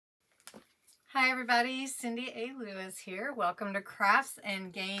Hi everybody, Cindy A. Lewis here. Welcome to Crafts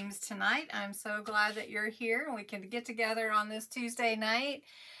and Games tonight. I'm so glad that you're here and we can get together on this Tuesday night.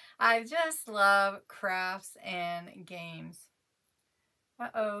 I just love crafts and games.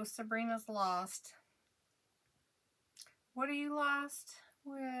 Uh-oh, Sabrina's lost. What are you lost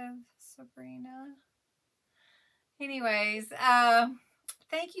with, Sabrina? Anyways,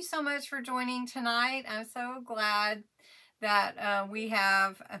 thank you so much for joining tonight. I'm so glad that we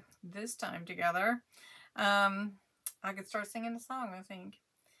have this time together. I could start singing a song, I think.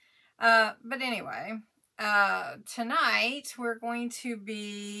 But anyway, tonight we're going to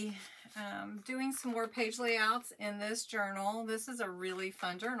be doing some more page layouts in this journal. This is a really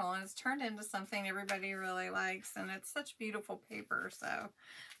fun journal, and it's turned into something everybody really likes, and it's such beautiful paper, so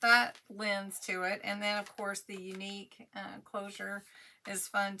that lends to it. And then, of course, the unique closure is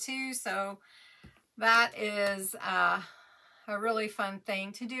fun too, so that is a really fun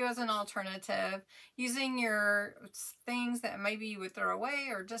thing to do as an alternative, using your things that maybe you would throw away,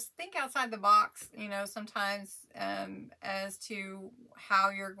 or just think outside the box, you know, sometimes as to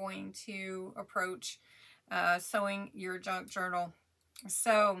how you're going to approach sewing your junk journal.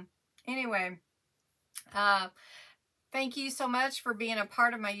 So anyway, thank you so much for being a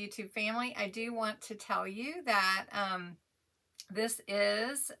part of my YouTube family. I do want to tell you that this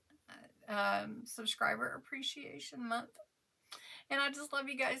is Subscriber Appreciation Month. And I just love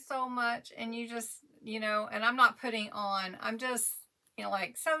you guys so much. And you just, you know, and I'm not putting on, I'm just, you know,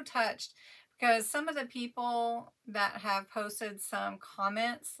 like so touched, because some of the people that have posted some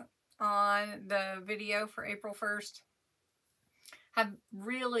comments on the video for April 1st have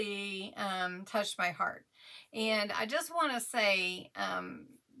really touched my heart. And I just want to say,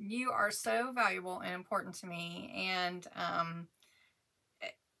 you are so valuable and important to me. And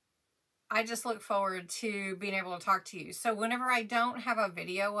I just look forward to being able to talk to you. So whenever I don't have a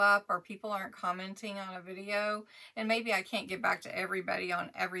video up, or people aren't commenting on a video, and maybe I can't get back to everybody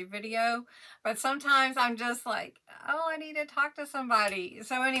on every video, but sometimes I'm just like, oh, I need to talk to somebody.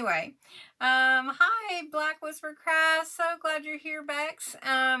 So anyway, hi, Black Whisper Crafts. So glad you're here, Bex.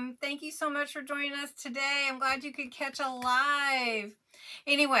 Thank you so much for joining us today. I'm glad you could catch a live.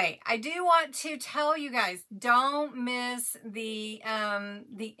 Anyway, I do want to tell you guys, don't miss the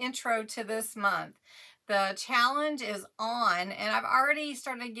intro to this month. The challenge is on, and I've already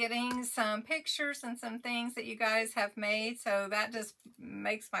started getting some pictures and some things that you guys have made, so that just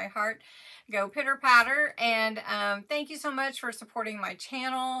makes my heart go pitter-patter. And thank you so much for supporting my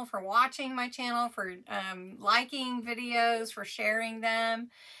channel, for watching my channel, for liking videos, for sharing them.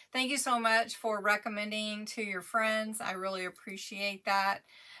 Thank you so much for recommending to your friends. I really appreciate that.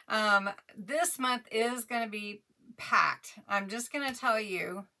 This month is going to be packed. I'm just going to tell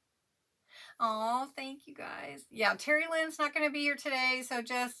you. Oh, thank you guys. Yeah, Terry Lynn's not going to be here today, so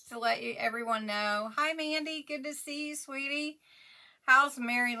just to let everyone know. Hi, Mandy. Good to see you, sweetie. How's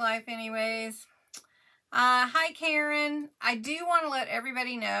married life anyways? Hi, Karen. I do want to let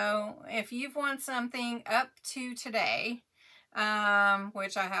everybody know, if you've won something up to today,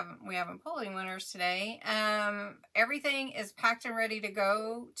 which we haven't pulled any winners today. Everything is packed and ready to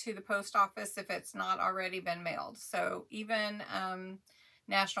go to the post office if it's not already been mailed. So even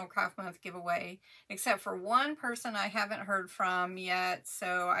National Craft Month giveaway, except for one person I haven't heard from yet.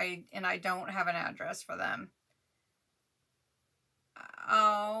 So I don't have an address for them.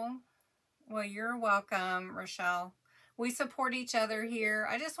 Oh, well, you're welcome, Rochelle. We support each other here.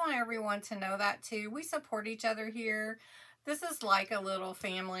 I just want everyone to know that too. We support each other here. This is like a little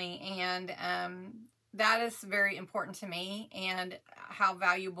family, and that is very important to me, and how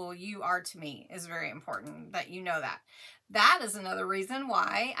valuable you are to me is very important, that you know that. That is another reason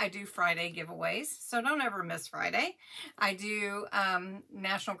why I do Friday giveaways, so don't ever miss Friday. I do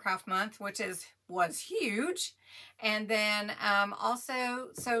National Craft Month, which was huge, and then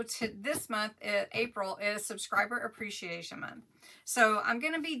also, so to this month, April, is Subscriber Appreciation Month. So I'm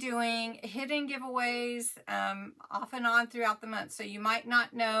going to be doing hidden giveaways off and on throughout the month. So you might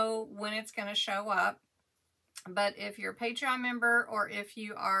not know when it's going to show up. But if you're a Patreon member, or if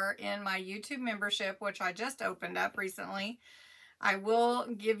you are in my YouTube membership, which I just opened up recently, I will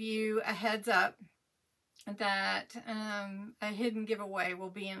give you a heads up that a hidden giveaway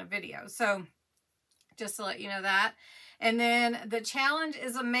will be in a video. So just to let you know that. And then the challenge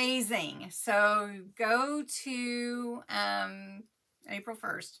is amazing. So go to April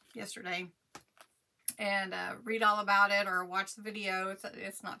 1st, yesterday, and read all about it, or watch the video.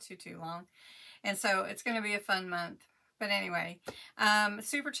 It's not too long. And so it's going to be a fun month. But anyway,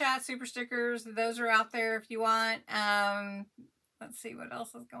 super chat, super stickers, those are out there if you want. Let's see what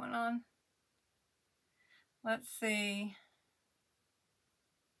else is going on. Let's see.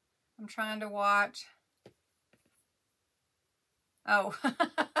 I'm trying to watch. Oh,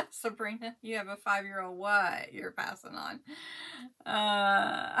 Sabrina, you have a 5-year-old. What? You're passing on.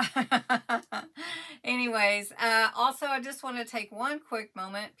 Anyways, also, I just want to take one quick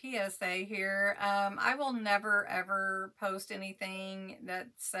moment, PSA here. I will never, ever post anything that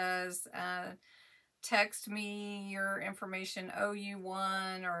says, text me your information,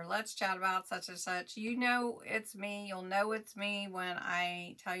 OU1, or let's chat about such and such. You know it's me. You'll know it's me when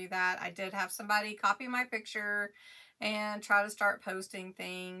I tell you that. I did have somebody copy my picture and try to start posting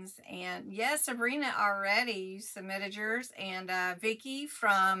things. And yes, Sabrina already submitted yours. And Vicky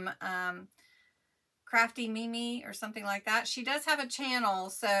from Crafty Mimi or something like that, she does have a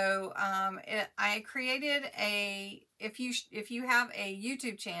channel. So I created a, if you have a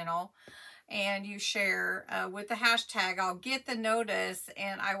YouTube channel and you share with the hashtag, I'll get the notice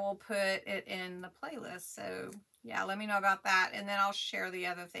and I will put it in the playlist. So yeah, let me know about that, and then I'll share the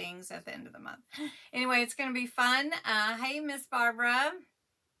other things at the end of the month. Anyway, it's going to be fun. Hey, Miss Barbara.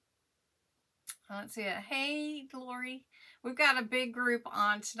 Let's see it. Hey, Lori. We've got a big group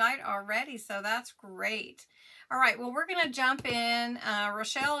on tonight already, so that's great. All right, well, we're going to jump in.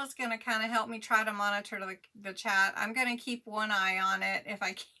 Rochelle is going to kind of help me try to monitor the chat. I'm going to keep one eye on it if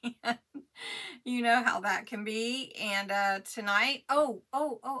I can. You know how that can be. And tonight,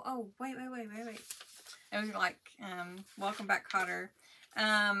 wait. It was like, welcome back, Cotter.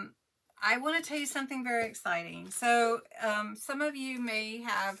 I want to tell you something very exciting. So some of you may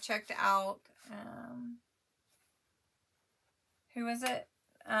have checked out, who is it?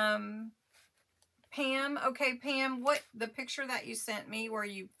 Pam. Okay, Pam, what the picture that you sent me, were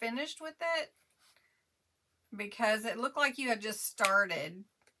you finished with it? Because it looked like you had just started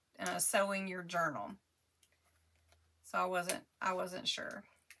sewing your journal. So I wasn't sure.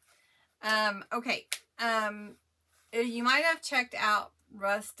 Okay. You might have checked out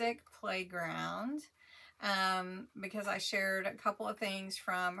Rustic Playground because I shared a couple of things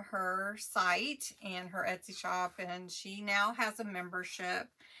from her site and her Etsy shop, and she now has a membership.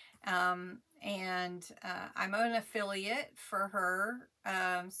 I'm an affiliate for her.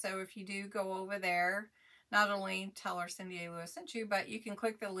 So if you do go over there, not only tell her Cindy A. Lewis sent you, but you can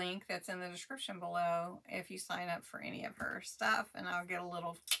click the link that's in the description below if you sign up for any of her stuff, and I'll get a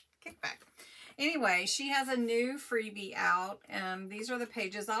little kickback. Anyway, she has a new freebie out. These are the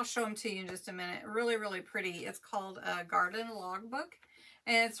pages. I'll show them to you in just a minute. Really, really pretty. It's called a Garden Logbook,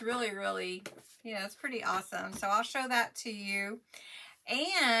 and it's really, really, it's pretty awesome. So I'll show that to you.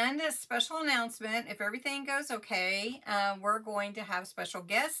 And a special announcement, if everything goes okay, we're going to have special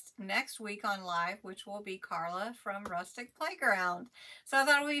guests next week on live, which will be Carla from Rustic Playground. So I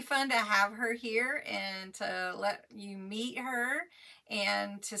thought it would be fun to have her here and to let you meet her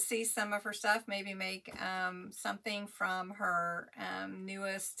and to see some of her stuff, maybe make something from her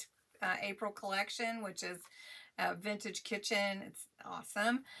newest April collection, which is Vintage Kitchen. It's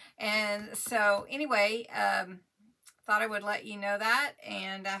awesome. And so anyway, thought I would let you know that,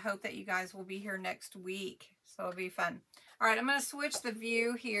 and I hope that you guys will be here next week. So it'll be fun. All right, I'm going to switch the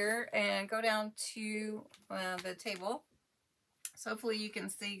view here and go down to the table. So hopefully you can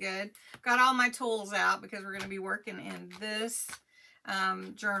see good. Got all my tools out because we're going to be working in this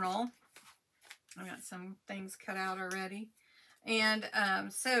journal. I've got some things cut out already. And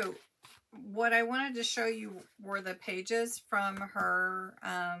so what I wanted to show you were the pages from her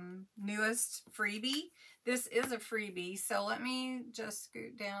newest freebie. This is a freebie, so let me just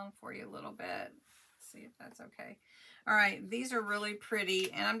scoot down for you a little bit. See if that's okay. All right, these are really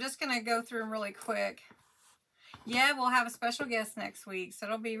pretty, and I'm just going to go through them really quick. Yeah, we'll have a special guest next week, so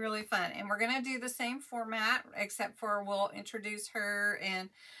it'll be really fun. And we're going to do the same format, except for we'll introduce her, and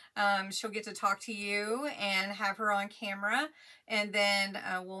she'll get to talk to you and have her on camera. And then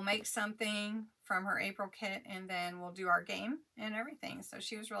we'll make something from her April kit, and then we'll do our game and everything. So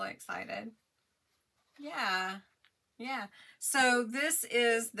she was really excited. Yeah. So this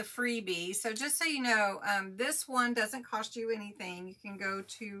is the freebie. So just so you know, this one doesn't cost you anything. You can go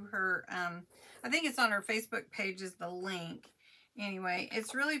to her, I think it's on her Facebook page is the link. Anyway,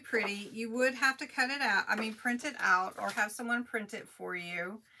 it's really pretty. You would have to cut it out. I mean, print it out or have someone print it for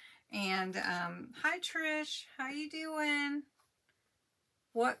you. And hi, Trish. How you doing?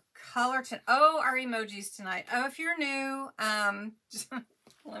 What color our emojis tonight. Oh, if you're new,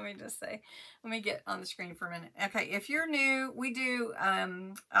 let me just say, let me get on the screen for a minute. Okay, if you're new, we do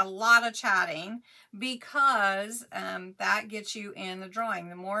a lot of chatting because that gets you in the drawing.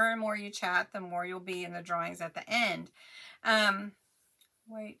 The more and more you chat, the more you'll be in the drawings at the end.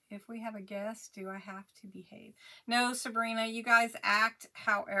 Wait, if we have a guest, do I have to behave? No, Sabrina, you guys act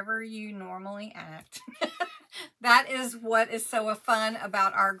however you normally act. That is what is so fun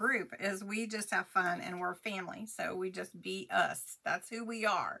about our group, is we just have fun and we're family. So we just be us. That's who we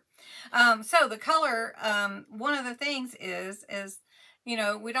are. So the color, one of the things is, you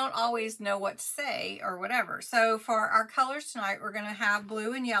know, we don't always know what to say or whatever. So for our colors tonight, we're going to have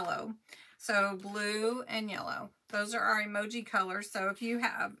blue and yellow. So blue and yellow. Those are our emoji colors. So if you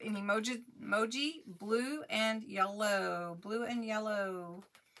have an emoji, blue and yellow. Blue and yellow.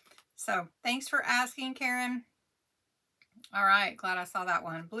 So thanks for asking, Karen. All right, glad I saw that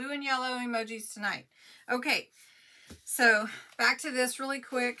one. Blue and yellow emojis tonight. Okay, so back to this really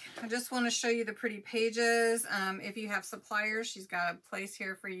quick. I just want to show you the pretty pages. If you have suppliers, she's got a place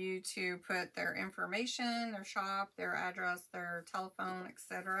here for you to put their information, their shop, their address, their telephone,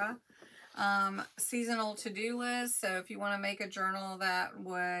 etc. Seasonal to-do list. So if you want to make a journal that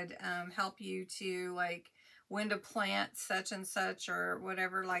would help you to, like, when to plant such and such or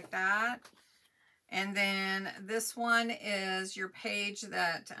whatever like that. And then this one is your page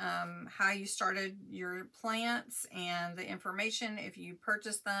that how you started your plants and the information if you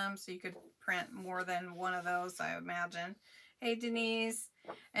purchased them, so you could print more than one of those, I imagine. Hey, Denise.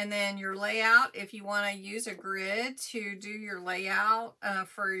 And then your layout, if you want to use a grid to do your layout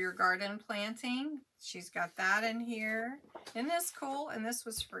for your garden planting. She's got that in here. Isn't this cool? And this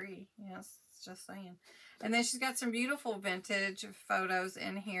was free. Yes, just saying. And then she's got some beautiful vintage photos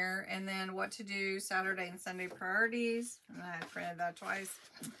in here. And then what to do Saturday and Sunday priorities. And I printed that twice.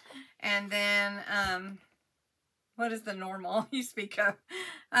 And then what is the normal you speak of?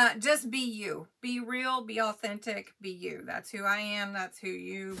 Just be you. Be real, be authentic, be you. That's who I am. That's who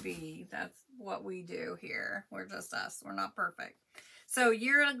you be. That's what we do here. We're just us. We're not perfect. So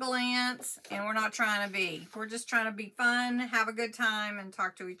you're at a glance, and we're not trying to be. We're just trying to be fun, have a good time, and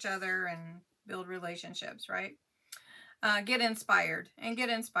talk to each other and build relationships, right? Get inspired and get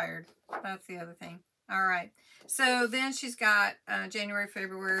inspired. That's the other thing. All right. So then she's got January,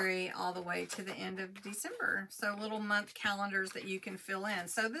 February, all the way to the end of December. So little month calendars that you can fill in.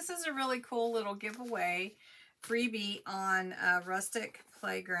 So this is a really cool little giveaway freebie on Rustic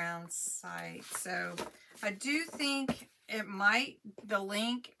Playground site. So I do think it might, the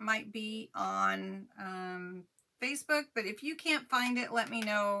link might be on Facebook, but if you can't find it, let me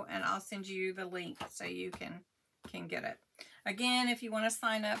know and I'll send you the link so you can get it. Again, if you want to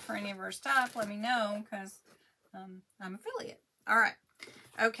sign up for any of our stuff, let me know, because I'm affiliate. All right.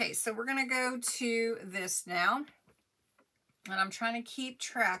 Okay, so we're going to go to this now. And I'm trying to keep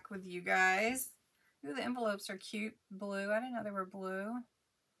track with you guys. Ooh, the envelopes are cute. Blue. I didn't know they were blue.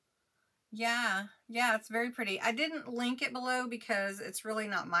 Yeah, it's very pretty. I didn't link it below because it's really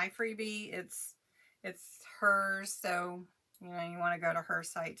not my freebie. It's hers, so you know you want to go to her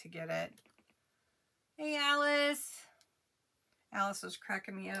site to get it. Hey, Alice. Alice was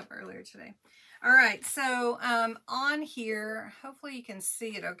cracking me up earlier today. All right, so on here, hopefully you can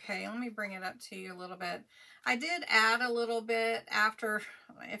see it okay. Let me bring it up to you a little bit. I did add a little bit after.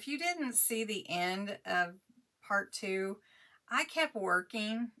 If you didn't see the end of part 2, I kept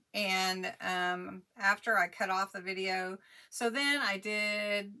working, and after I cut off the video, so then I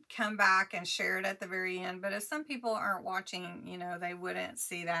did come back and share it at the very end. But if some people aren't watching, you know, they wouldn't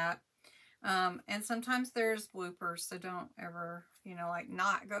see that. And sometimes there's bloopers, so don't ever, you know, like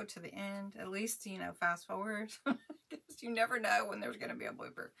not go to the end. At least, you know, fast forward. Because you never know when there's going to be a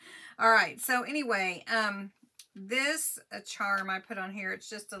blooper. All right, so anyway, this charm I put on here, it's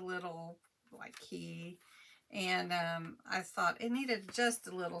just a little like key. And I thought it needed just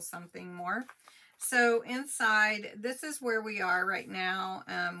a little something more. So inside, this is where we are right now.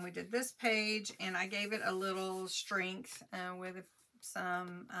 We did this page, and I gave it a little strength with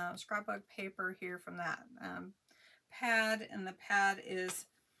some scrapbook paper here from that pad. And the pad is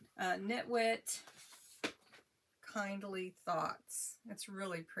Knitwit Kindly Thoughts. It's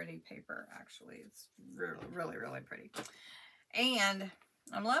really pretty paper, actually. It's really, really, really pretty. And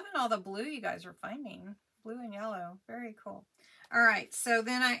I'm loving all the blue you guys are finding. Blue and yellow. Very cool. All right, so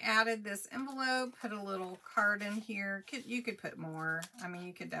then I added this envelope, put a little card in here. You could put more. I mean,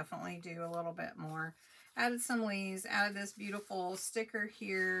 you could definitely do a little bit more. Added some leaves, added this beautiful sticker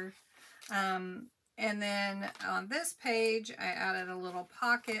here. And then on this page, I added a little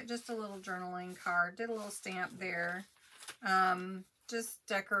pocket, just a little journaling card, did a little stamp there. Just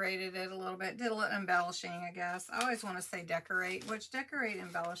decorated it a little bit, did a little embellishing, I guess. I always want to say decorate, which decorate,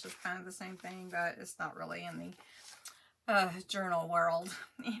 embellish is kind of the same thing, but it's not really in the journal world.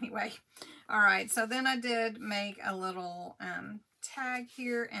 Anyway, all right, so then I did make a little tag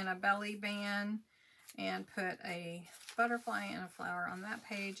here and a belly band. and put a butterfly and a flower on that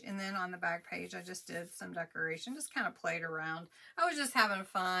page. And then on the back page, I just did some decoration, just kind of played around. I was just having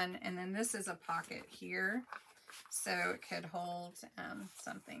fun. And then this is a pocket here, so it could hold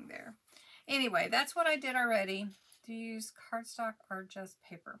something there. Anyway, that's what I did already. Do you use cardstock or just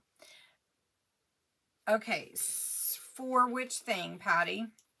paper? Okay, for which thing, Patty?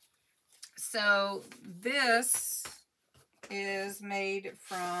 So this is made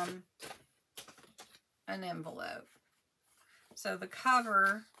from an envelope. So the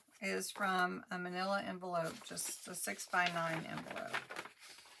cover is from a manila envelope, just a 6x9 envelope.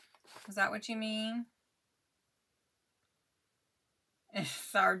 Is that what you mean?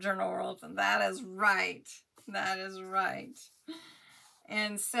 It's our journal rules. That is right. That is right.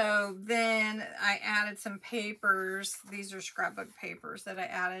 And so then I added some papers. These are scrapbook papers that I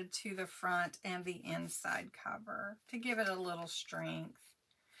added to the front and the inside cover to give it a little strength.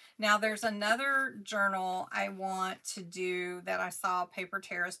 Now there's another journal I want to do that I saw Paper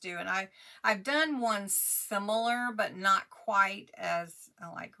Terrace do, and I've done one similar but not quite as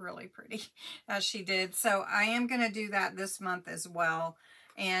like really pretty as she did. So I am going to do that this month as well,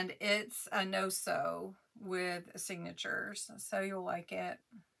 and it's a no-sew with signatures, so you'll like it.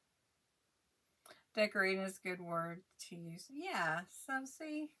 Decorating is a good word to use. Yeah, so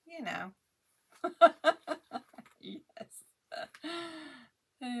see, you know. Yes.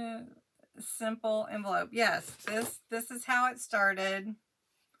 Simple envelope. Yes, this is how it started.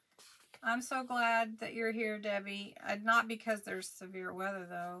 I'm so glad that you're here, Debbie. Not because there's severe weather,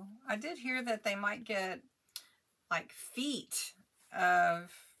 though. I did hear that they might get like feet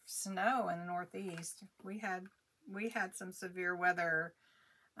of snow in the Northeast. We had some severe weather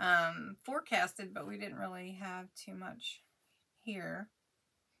forecasted, but we didn't really have too much here.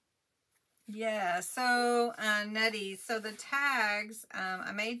 Yeah, so Nettie, so the tags,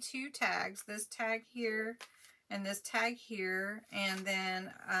 I made 2 tags, this tag here and this tag here, and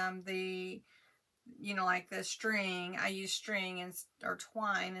then the, you know, like the string, I use string or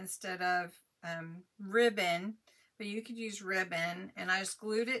twine instead of ribbon, but you could use ribbon, and I just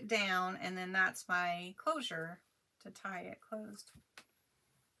glued it down, and then that's my closure to tie it closed.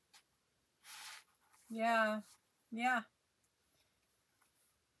 Yeah, yeah.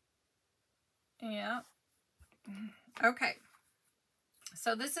 Yeah. Okay.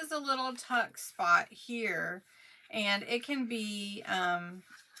 So this is a little tuck spot here, and it can be,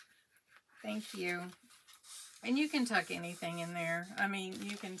 thank you. And you can tuck anything in there. I mean,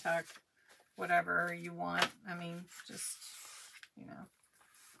 you can tuck whatever you want. I mean, just, you know.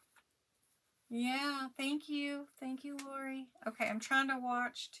 Yeah, thank you. Thank you, Lori. Okay, I'm trying to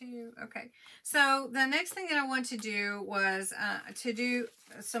watch too. Okay, so the next thing that I want to do was to do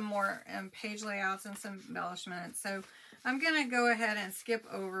some more page layouts and some embellishments. So I'm going to go ahead and skip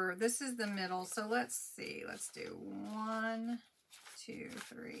over. This is the middle. So let's see. Let's do 1, 2,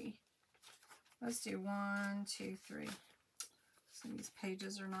 3. Let's do 1, 2, 3. So these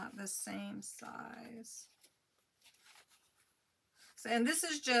pages are not the same size. And this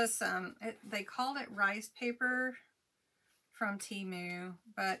is just, they called it rice paper from Temu,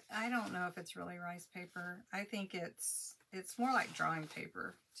 but I don't know if it's really rice paper. I think it's more like drawing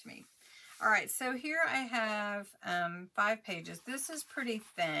paper to me. All right, so here I have 5 pages. This is pretty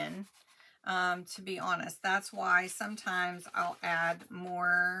thin, to be honest. That's why sometimes I'll add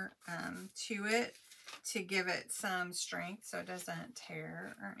more to it to give it some strength so it doesn't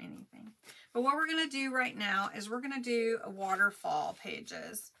tear or anything. But what we're going to do right now is we're going to do waterfall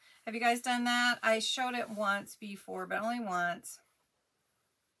pages. Have you guys done that? I showed it once before, but only once.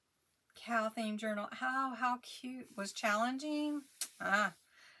 Cow theme journal. How cute. Was challenging?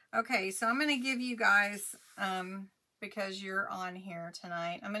 Okay, so I'm going to give you guys, because you're on here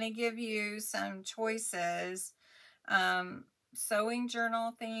tonight, I'm going to give you some choices. Sewing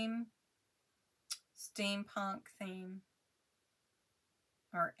journal theme, steampunk theme,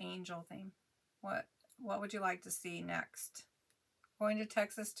 or angel theme. What would you like to see next? Going to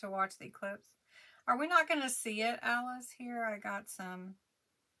Texas to watch the eclipse? Are we not going to see it, Alice? Here, I got some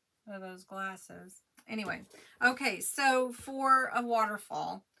of those glasses. Anyway, okay, so for a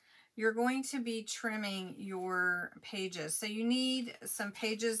waterfall, you're going to be trimming your pages. So you need some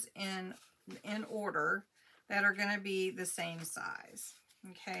pages in order that are going to be the same size.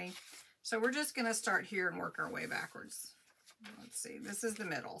 Okay, so we're just going to start here and work our way backwards. Let's see, this is the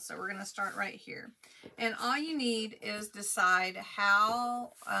middle, so we're going to start right here. And all you need is decide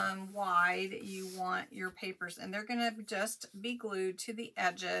how wide you want your papers, and they're going to just be glued to the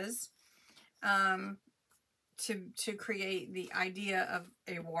edges to create the idea of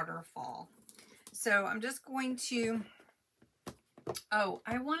a waterfall. So I'm just going to, oh,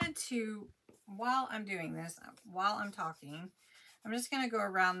 I wanted to, while I'm doing this, while I'm talking, I'm just going to go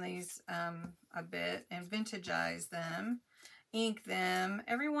around these a bit and vintagize them, ink them.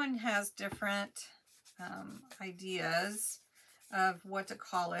 Everyone has different ideas of what to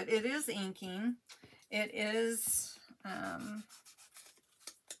call it. It is inking. It is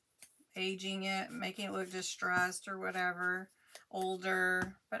aging it, making it look distressed or whatever,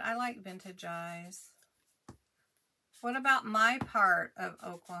 older, but I like vintagize. What about my part of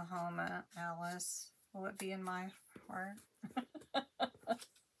Oklahoma, Alice? Will it be in my part?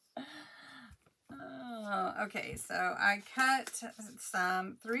 Oh, okay, so I cut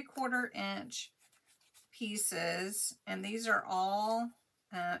some 3/4 inch pieces, and these are all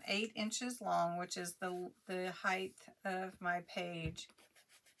 8 inches long, which is the height of my page.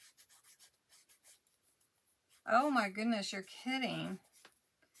 Oh my goodness, you're kidding.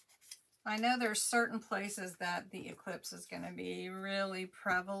 I know there's certain places that the eclipse is going to be really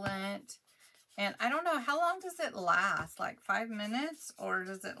prevalent. And I don't know, how long does it last? Like 5 minutes, or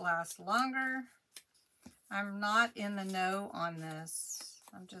does it last longer? I'm not in the know on this.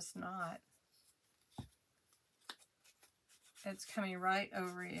 I'm just not. It's coming right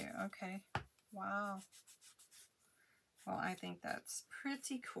over you. Okay. Wow. Well, I think that's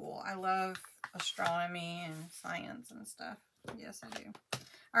pretty cool. I love astronomy and science and stuff. Yes, I do.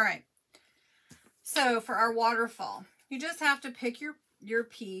 All right. So for our waterfall, you just have to pick your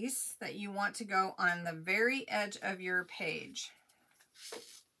piece that you want to go on the very edge of your page.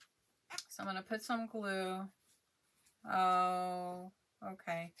 So I'm going to put some glue. Oh,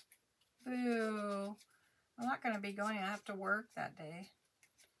 okay. Boo. I'm not going to be going. I have to work that day.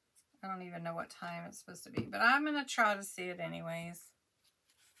 I don't even know what time it's supposed to be, but I'm going to try to see it anyways.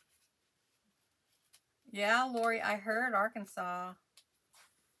 Yeah, Lori, I heard Arkansas.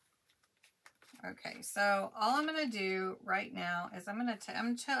 Okay, so all I'm going to do right now is I'm going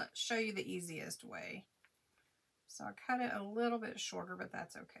to show you the easiest way. So I cut it a little bit shorter, but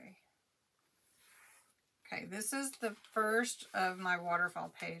that's okay. Okay, this is the first of my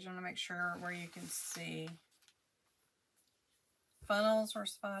waterfall page. I'm going to make sure where you can see. Funnels or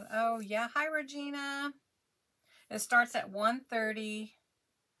spot. Oh, yeah. Hi, Regina. It starts at 1:30.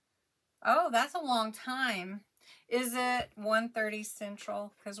 Oh, that's a long time. Is it 1:30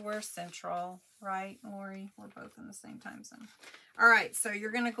 Central? Because we're Central, right, Lori? We're both in the same time zone. All right, so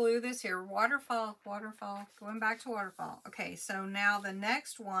you're going to glue this here. Waterfall, waterfall. Going back to waterfall. Okay, so now the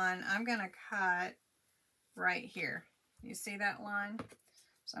next one, I'm going to cut right here. You see that line?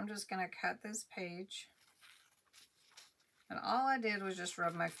 So I'm just going to cut this page. And all I did was just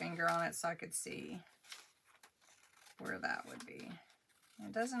rub my finger on it so I could see where that would be.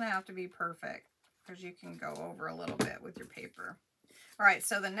 It doesn't have to be perfect because you can go over a little bit with your paper. All right,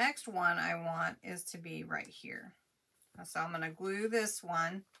 so the next one I want is to be right here. So I'm going to glue this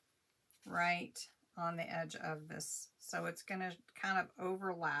one right on the edge of this. So it's going to kind of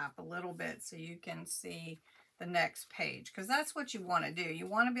overlap a little bit so you can see the next page, because that's what you want to do. You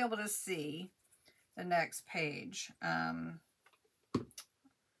want to be able to see the next page,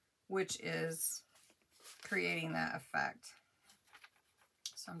 which is creating that effect.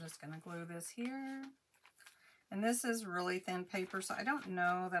 So I'm just going to glue this here. And this is really thin paper, so I don't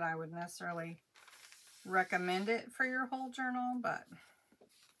know that I would necessarily recommend it for your whole journal, but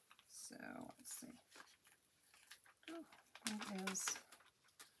so let's see. Oh, it is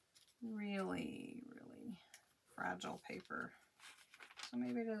really, really fragile paper. So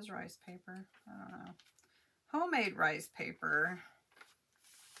maybe it is rice paper. I don't know. Homemade rice paper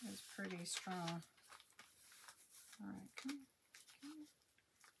is pretty strong. All right.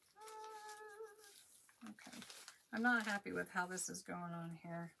 Okay. I'm not happy with how this is going on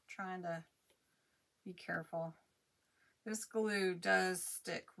here. Trying to be careful. This glue does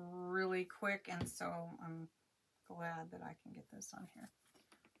stick really quick, and so I'm glad that I can get this on here.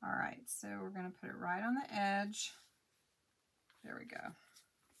 All right, so we're going to put it right on the edge. There we go.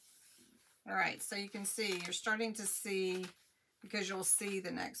 All right, so you can see, you're starting to see, because you'll see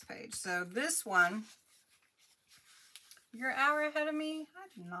the next page. So this one, you're an hour ahead of me? I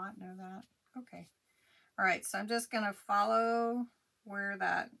did not know that. Okay. All right, so I'm just going to follow where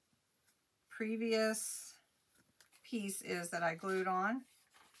that previous piece is that I glued on.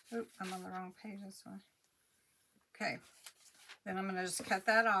 Oop, I'm on the wrong page, this one. Okay, then I'm going to just cut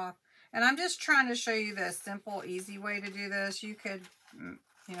that off. And I'm just trying to show you the simple, easy way to do this. You could,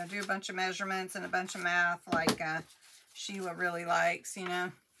 you know, do a bunch of measurements and a bunch of math like Sheila really likes, you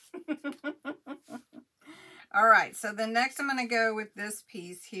know. All right, so the next I'm going to go with this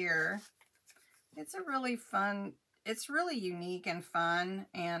piece here. It's a really fun, it's really unique and fun,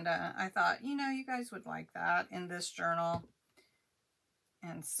 and I thought, you know, you guys would like that in this journal.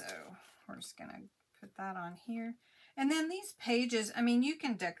 And so we're just going to put that on here. And then these pages, I mean, you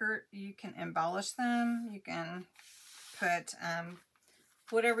can decorate, you can embellish them, you can put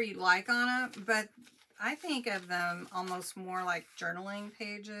whatever you like on it, but I think of them almost more like journaling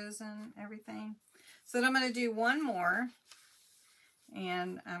pages and everything. So then I'm going to do one more,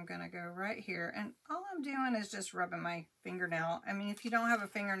 and I'm going to go right here, and all I'm doing is just rubbing my fingernail. I mean, if you don't have a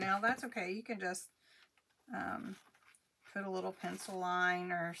fingernail, that's okay. You can just put a little pencil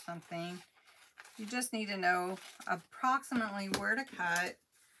line or something. You just need to know approximately where to cut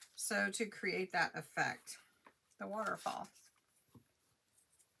so to create that effect, the waterfall.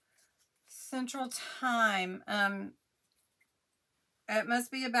 Central Time. It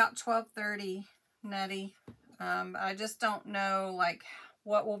must be about 12:30, Nettie. I just don't know like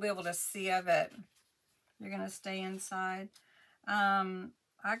what we'll be able to see of it. You're gonna stay inside.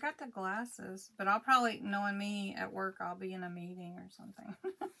 I got the glasses, but I'll probably, knowing me at work, I'll be in a meeting or something.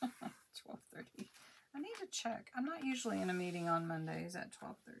 12:30. I need to check. I'm not usually in a meeting on Mondays at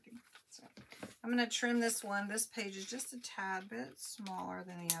 12:30. So I'm going to trim this one. This page is just a tad bit smaller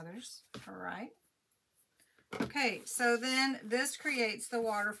than the others. All right. Okay, so then this creates the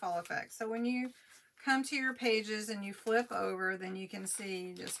waterfall effect. So when you come to your pages and you flip over, then you can see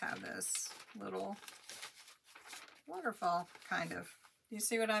you just have this little waterfall kind of. You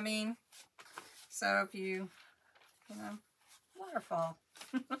see what I mean? So if you know, waterfall.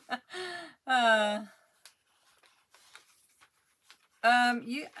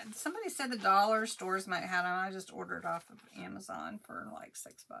 Somebody said the dollar stores might have them. I just ordered off of Amazon for like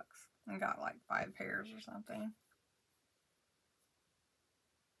 $6 and got like 5 pairs or something.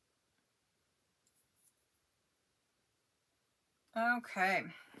 Okay.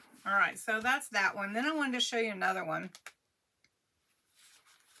 All right. So that's that one. Then I wanted to show you another one.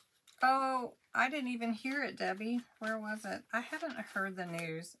 Oh, I didn't even hear it, Debbie. Where was it? I haven't heard the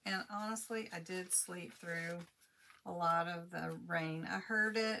news. And honestly, I did sleep through a lot of the rain. I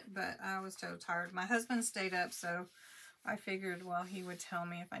heard it, but I was so tired. My husband stayed up, so I figured, well, he would tell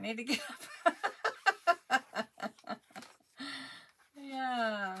me if I need to get up.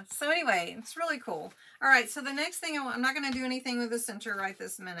 Yeah. So anyway, it's really cool. All right. So the next thing I'm not going to do anything with the center right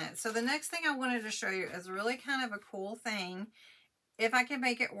this minute. So the next thing I wanted to show you is really kind of a cool thing, if I can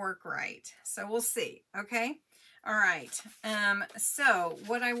make it work right. So we'll see. Okay. All right. So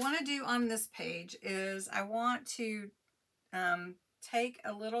what I want to do on this page is I want to take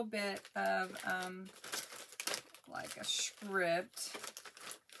a little bit of like a script.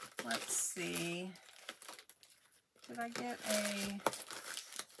 Let's see. Did I get a...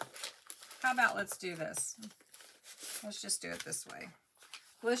 How about let's do this? Let's just do it this way.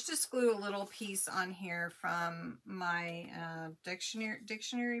 Let's just glue a little piece on here from my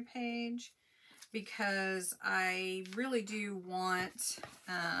dictionary page, because I really do want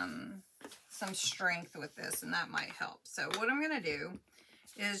some strength with this, and that might help. So what I'm going to do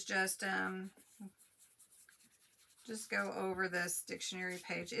is just go over this dictionary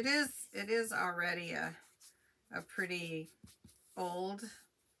page. It is already a pretty old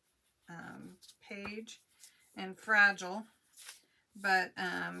page and fragile, but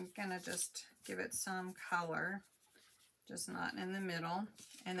I'm gonna just give it some color, just not in the middle.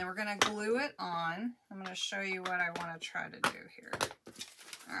 And then we're gonna glue it on. I'm gonna show you what I want to try to do here.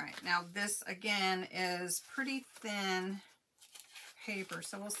 All right, now this again is pretty thin paper,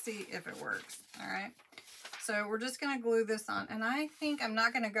 so we'll see if it works. All right, so we're just gonna glue this on, and I think I'm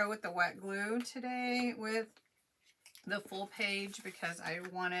not gonna go with the wet glue today with the full page, because I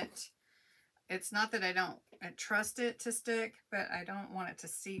want it, it's not that I don't trust it to stick, but I don't want it to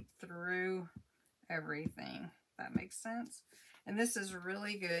seep through everything. That makes sense. And this is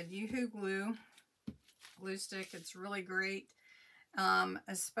really good. Yoo-hoo glue stick. It's really great,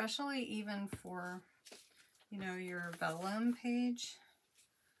 especially even for, you know, your vellum page.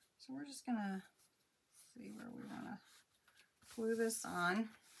 So we're just gonna see where we want to glue this on.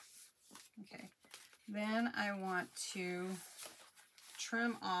 Okay. Then I want to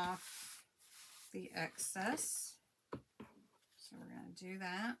trim off the excess. So we're going to do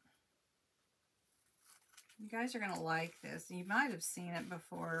that. You guys are going to like this. You might have seen it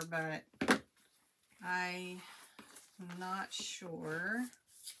before, but I'm not sure.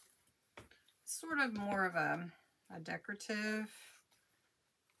 It's sort of more of a decorative,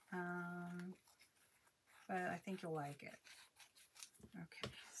 but I think you'll like it. Okay.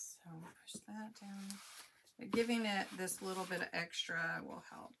 So push that down. But giving it this little bit of extra will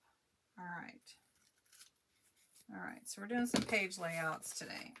help. All right. All right, so we're doing some page layouts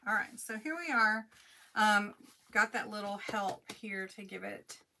today. All right, so here we are. Got that little help here to give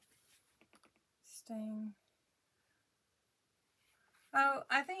it stain. Oh,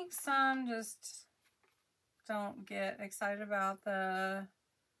 I think some just don't get excited about the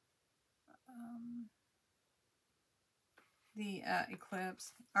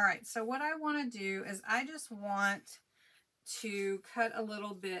eclipse. All right, so what I want to do is I just want to cut a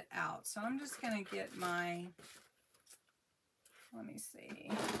little bit out. So I'm just going to get my, let me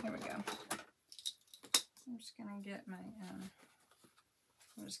see, here we go. I'm just going to get my,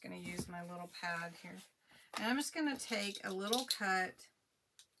 I'm just going to use my little pad here. And I'm just going to take a little cut.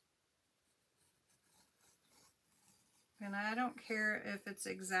 And I don't care if it's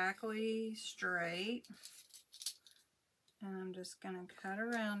exactly straight. And I'm just going to cut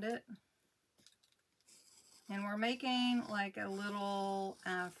around it. And we're making like a little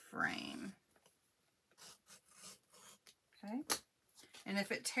frame. Okay. And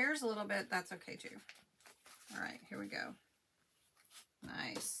if it tears a little bit, that's okay too. All right, here we go.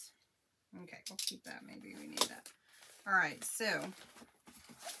 Nice. Okay, we'll keep that. Maybe we need that. All right, so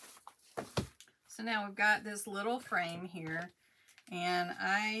now we've got this little frame here, and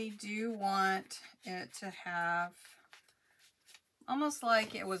I do want it to have almost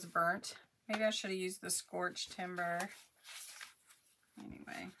like it was burnt. Maybe I should have used the scorched timber.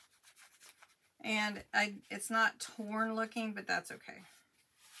 Anyway, and it's not torn looking, but that's okay.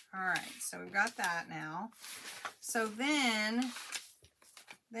 All right, so we've got that now. So then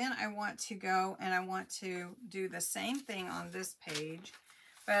I want to go and I want to do the same thing on this page,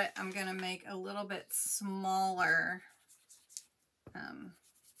 but I'm going to make a little bit smaller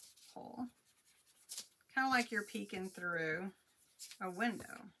hole. Kind of like you're peeking through a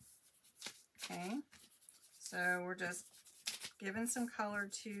window. Okay, so we're just giving some color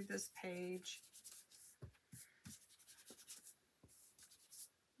to this page.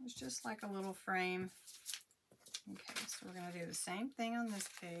 It's just like a little frame. Okay, so we're going to do the same thing on this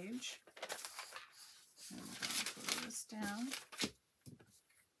page. And we're going to pull this down.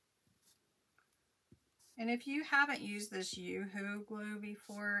 And if you haven't used this Yoo-Hoo glue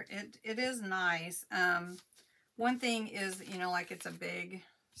before, it is nice. One thing is, you know, like it's a big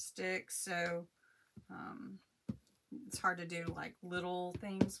stick, so it's hard to do like little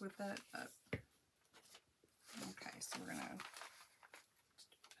things with it. But okay, so we're going to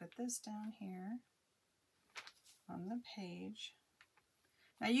put this down here on the page.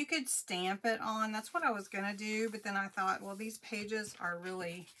 Now you could stamp it on. That's what I was going to do, but then I thought, well, these pages are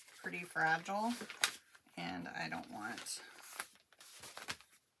really pretty fragile, and I don't want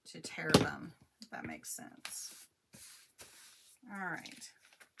to tear them, if that makes sense. All right.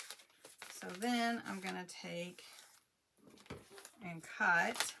 So then I'm going to take and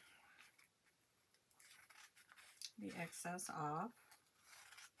cut the excess off.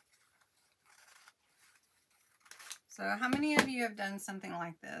 So how many of you have done something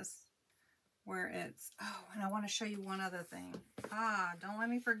like this where it's, oh, and I want to show you one other thing. Don't let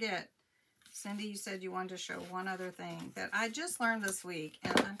me forget. Cindy, you said you wanted to show one other thing that I just learned this week,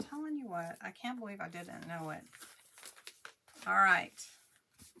 and I'm telling you what, I can't believe I didn't know it. All right.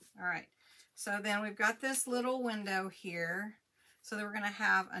 All right. So then we've got this little window here. So then we're going to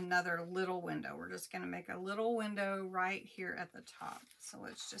have another little window. We're just going to make a little window right here at the top. So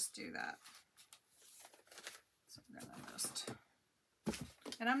let's just do that. So we're going to just,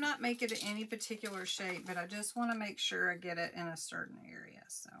 and I'm not making it any particular shape, but I just want to make sure I get it in a certain area.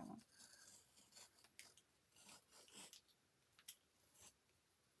 So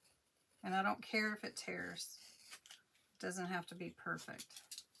and I don't care if it tears. It doesn't have to be perfect.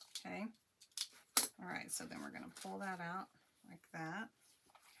 Okay. All right, so then we're going to pull that out like that.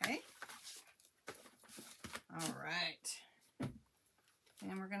 Okay. All right.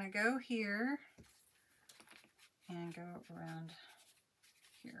 And we're going to go here and go around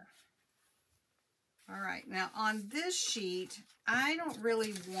here. All right. Now on this sheet, I don't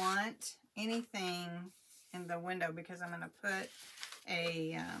really want anything in the window because I'm going to put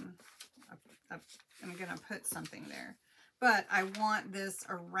I'm going to put something there. But I want this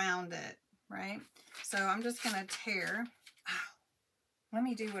around it, right? So I'm just going to tear. Let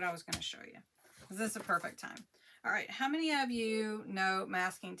me do what I was going to show you. This is a perfect time. All right, how many of you know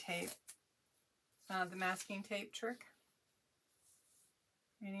masking tape? The masking tape trick?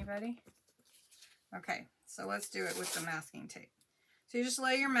 Anybody? Okay, so let's do it with the masking tape. So you just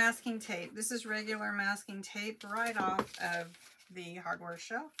lay your masking tape. This is regular masking tape right off of the hardware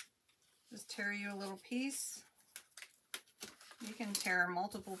shelf. Just tear you a little piece. You can tear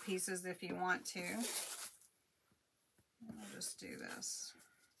multiple pieces if you want to. I'll just do this.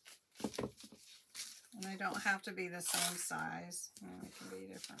 And they don't have to be the same size. They can be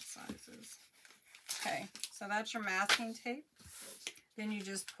different sizes. Okay, so that's your masking tape. Then you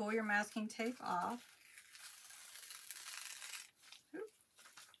just pull your masking tape off. Oop.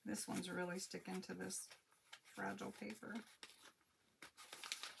 This one's really sticking to this fragile paper.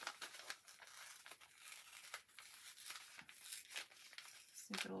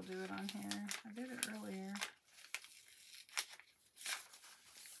 See if it'll do it on here. I did it earlier.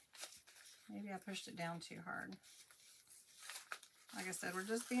 Maybe I pushed it down too hard. Like I said, we're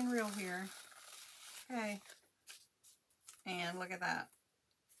just being real here. Okay. And look at that.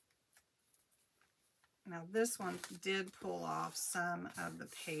 Now this one did pull off some of the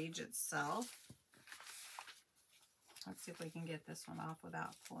page itself. Let's see if we can get this one off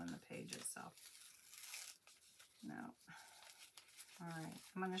without pulling the page itself. No. All right,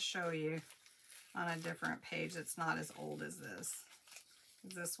 I'm going to show you on a different page that's not as old as this.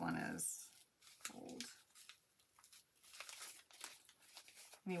 This one is old.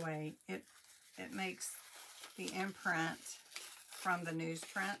 Anyway, it makes the imprint from the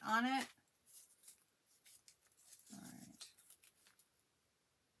newsprint on it. All right.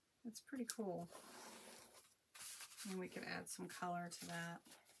 It's pretty cool. And we could add some color to that.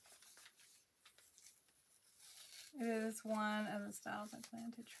 It is one of the styles I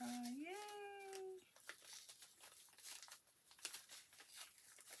plan to try. Yay!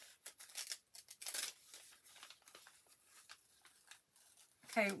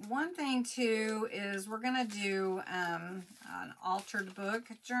 Okay, one thing too is we're going to do an altered book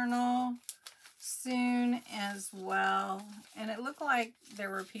journal soon as well. And it looked like there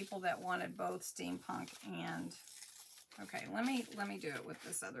were people that wanted both steampunk and... Okay, let me do it with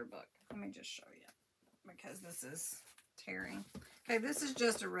this other book. Let me just show you, because this is tearing. Okay, this is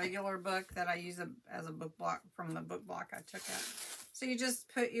just a regular book that I use as a book block from the book block I took out. So you just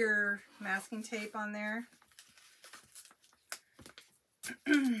put your masking tape on there.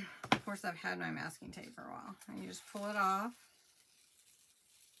 Of course, I've had my masking tape for a while. And you just pull it off.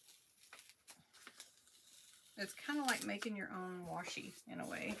 It's kind of like making your own washi in a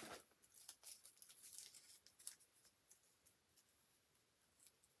way.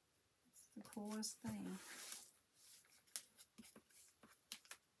 It's the coolest thing.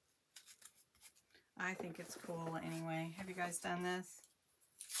 I think it's cool anyway. Have you guys done this?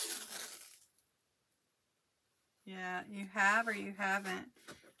 Yeah, you have or you haven't.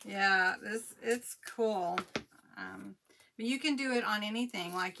 Yeah, it's cool. But you can do it on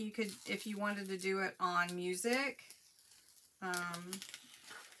anything. Like you could, if you wanted to do it on music,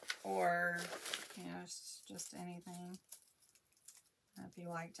 or, you know, just anything. If you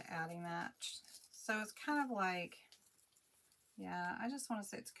liked adding that. So it's kind of like, yeah, I just want to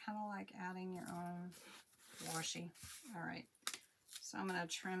say it's kind of like adding your own washi. All right. So I'm going to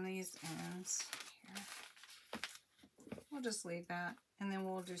trim these ends here. We'll just leave that, and then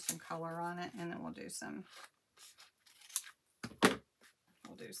we'll do some color on it, and then we'll do some, I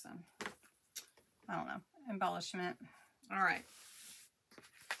don't know, embellishment. All right.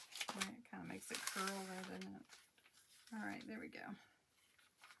 It kind of makes it curl there, doesn't it? All right, there we go.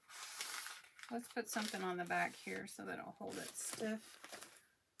 Let's put something on the back here so that it'll hold it stiff.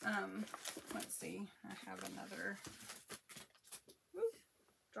 Let's see. I have another. Whoop,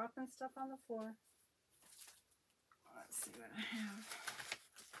 dropping stuff on the floor. Let's see what I have.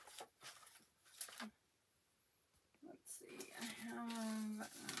 Let's see. I have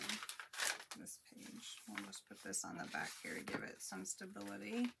this page. We'll just put this on the back here to give it some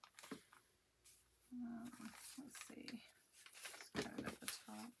stability. Let's see. Let's cut it at the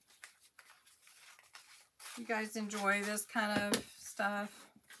top. You guys enjoy this kind of stuff?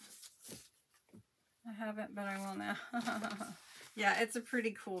 I haven't, but I will now. Yeah, it's a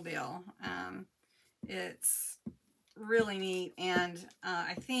pretty cool deal. It's really neat, and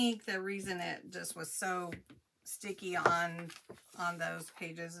I think the reason it just was so sticky on those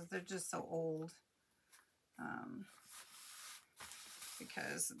pages is they're just so old,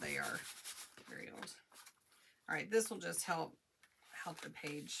 because they are very old. All right, this will just help the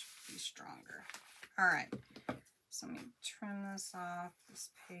page be stronger. All right, so let me trim this off this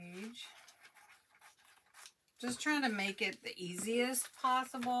page. Just trying to make it the easiest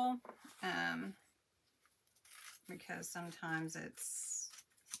possible, because sometimes it's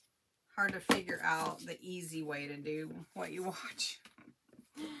hard to figure out the easy way to do what you watch.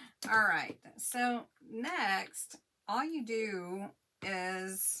 All right, so next, all you do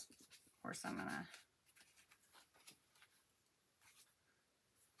is, of course, I'm gonna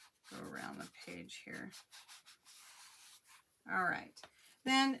go around the page here. All right.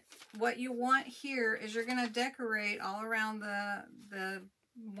 Then what you want here is you're going to decorate all around the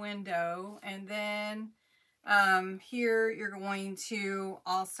window, and then here you're going to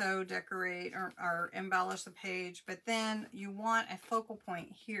also decorate or embellish the page, but then you want a focal point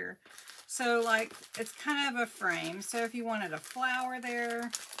here. So like it's kind of a frame. So if you wanted a flower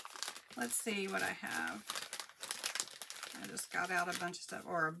there, let's see what I have. I just got out a bunch of stuff,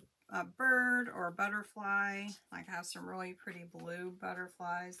 or a bird or a butterfly. Like I have some really pretty blue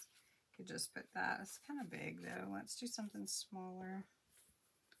butterflies. Could just put that. It's kind of big though. Let's do something smaller.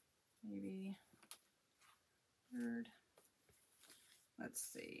 Maybe bird. Let's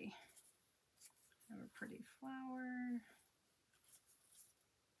see. I have a pretty flower.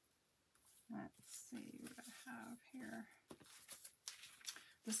 Let's see what I have here.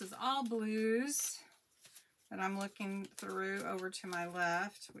 This is all blues that I'm looking through over to my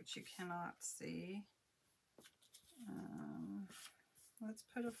left, which you cannot see. Let's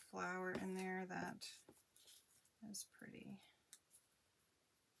put a flower in there that is pretty.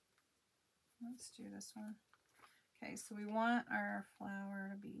 Let's do this one. Okay, so we want our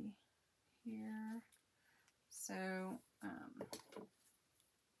flower to be here. So,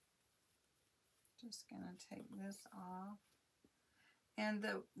 just gonna take this off. And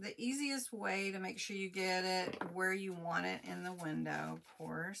the easiest way to make sure you get it where you want it in the window, of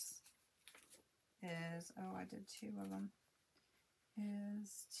course, is, oh, I did two of them,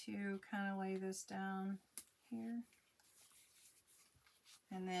 is to kind of lay this down here.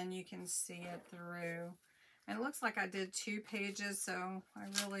 And then you can see it through. And it looks like I did 2 pages, so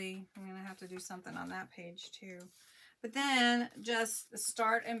I'm going to have to do something on that page too. But then just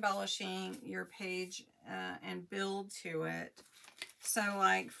start embellishing your page and build to it. So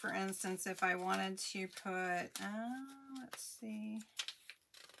like, for instance, if I wanted to put, let's see.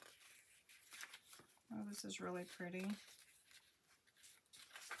 Oh, this is really pretty.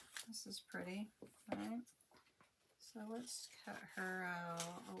 This is pretty, right? So let's cut her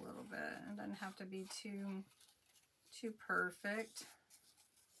out a little bit. It doesn't have to be too perfect.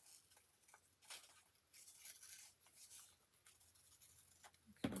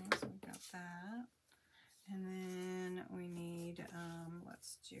 Okay, so we've got that. And then we need,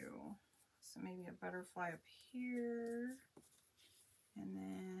 let's do, so maybe a butterfly up here. And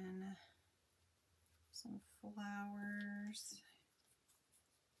then some flowers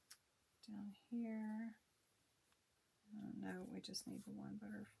down here. No, we just need the one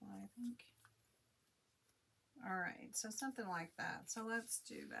butterfly, I think. All right, so something like that. So let's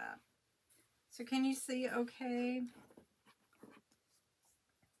do that. So can you see okay?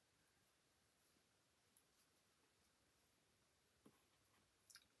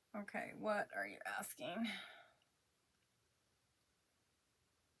 Okay, what are you asking?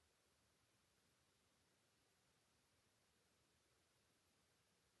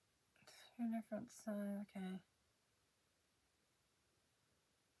 Two different sides, okay.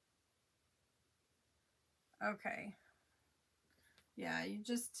 Okay. Yeah, you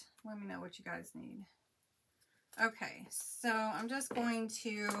just let me know what you guys need. Okay, so I'm just going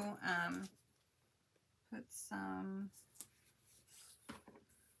to put some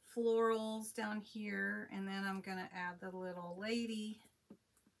florals down here, and then I'm going to add the little lady.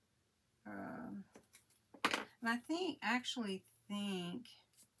 And I actually think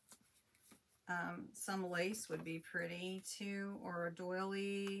some lace would be pretty too, or a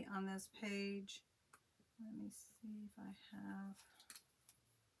doily on this page. Let me see if I have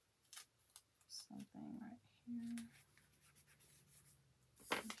something right here.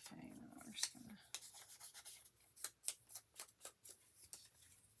 Okay, we're just gonna.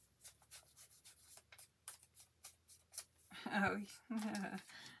 Oh,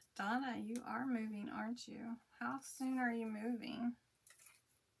 Donna, you are moving, aren't you? How soon are you moving?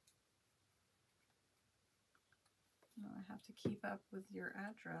 Well, I have to keep up with your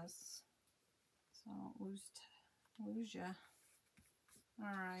address so I don't lose you.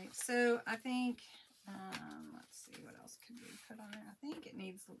 All right, so I think, let's see, what else could we put on there? I think it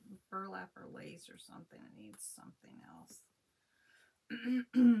needs burlap or lace or something. It needs something else.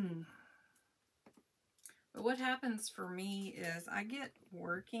 But what happens for me is I get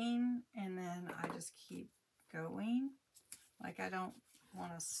working and then I just keep going. Like I don't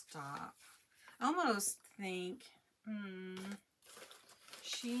want to stop. I almost think,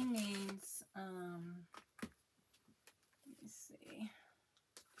 she needs, let me see.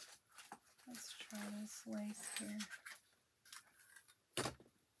 Let's try this lace here.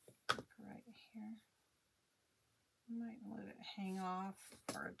 Right here. I might let it hang off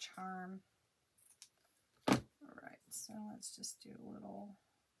for a charm. Alright, so let's just do a little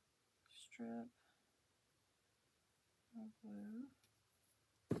strip of blue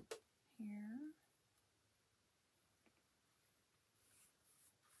here.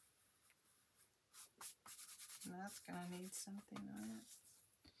 And that's going to need something on it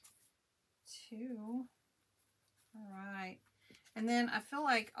too. Alright, and then I feel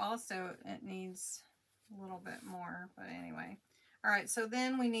like also it needs a little bit more, but anyway. All right, so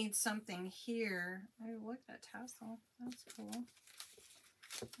then we need something here. Oh, look at that tassel. That's cool.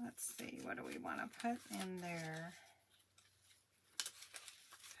 Let's see, what do we want to put in there?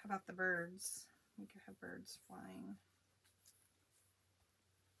 How about the birds? We could have birds flying.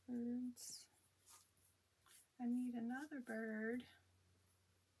 Birds. I need another bird.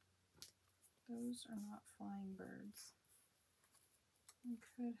 Those are not flying birds. We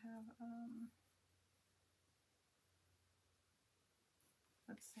could have,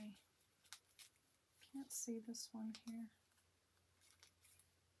 let's see. Can't see this one here.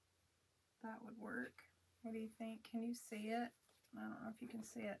 That would work. What do you think? Can you see it? I don't know if you can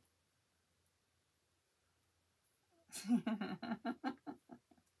see it.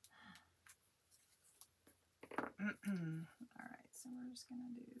 Alright, so we're just going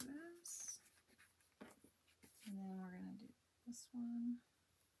to do this. And then we're going to do this one.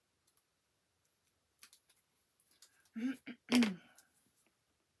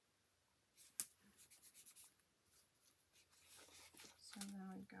 So now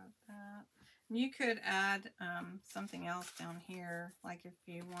we've got that. You could add something else down here, like if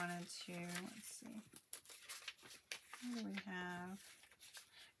you wanted to. Let's see. What do we have?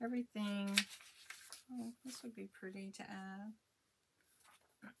 Everything. Oh, this would be pretty to add.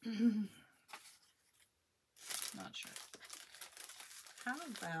 Not sure. How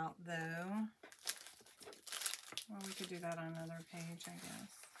about, though, well, we could do that on another page, I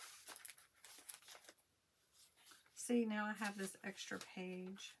guess. See, now I have this extra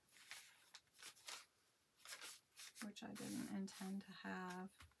page, which I didn't intend to have,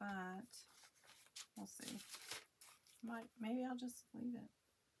 but we'll see. Maybe I'll just leave it.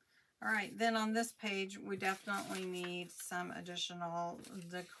 All right, then on this page, we definitely need some additional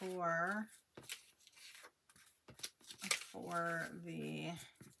decor for the,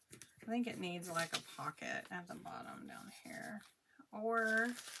 I think it needs like a pocket at the bottom down here,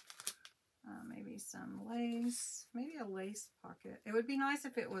 or maybe some lace, maybe a lace pocket. It would be nice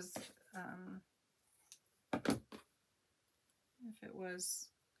if it was,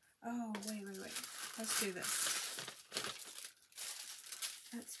 oh, wait, let's do this.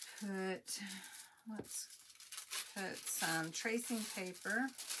 Let's put some tracing paper.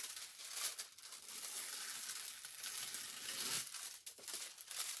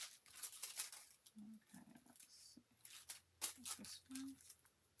 Okay, let's see. This one.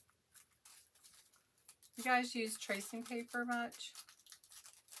 You guys use tracing paper much?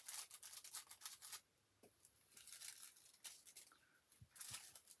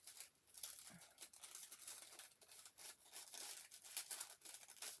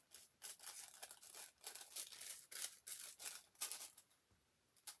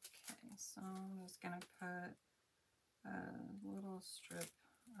 So I'm just going to put a little strip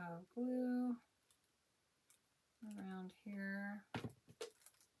of glue around here.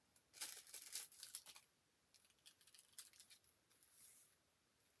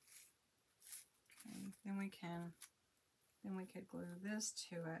 Okay, then we could glue this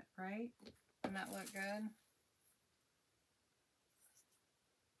to it, right? Doesn't that look good?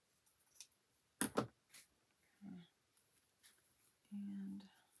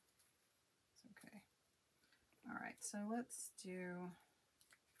 Okay. And all right, so let's do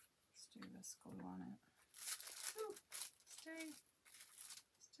this glue on it. Ooh, stay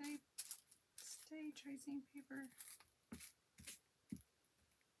tracing paper.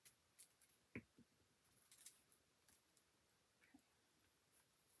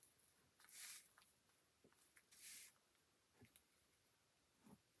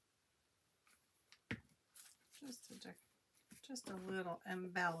 Okay. Just a little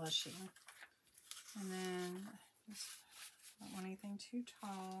embellishing. And then just don't want anything too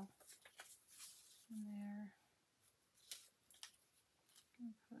tall in there. I'm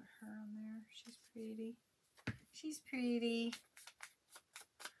gonna put her on there. She's pretty. She's pretty.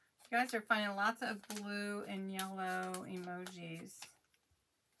 You guys are finding lots of blue and yellow emojis.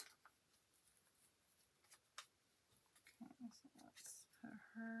 Okay, so let's put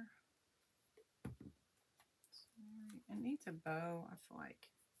her. It needs a bow, I feel like.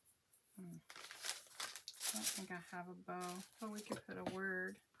 I don't think I have a bow. But we could put a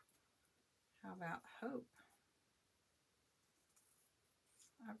word. How about hope?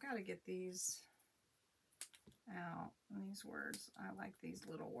 I've got to get these out. These words. I like these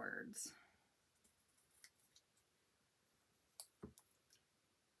little words.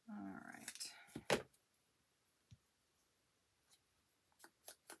 All right.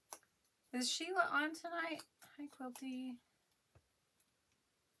 Is Sheila on tonight? Hi, Quilty.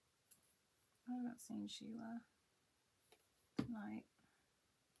 I haven't seen Sheila tonight.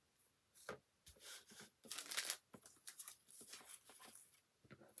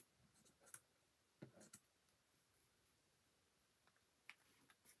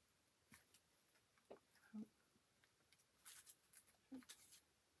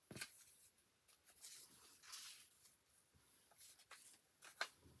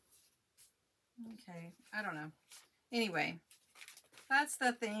 Okay, I don't know. Anyway, that's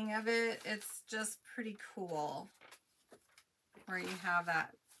the thing of it. It's just pretty cool where you have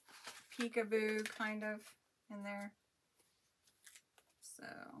that peekaboo kind of in there. So,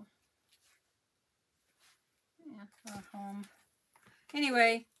 yeah, go home.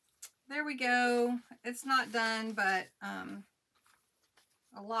 Anyway, there we go. It's not done, but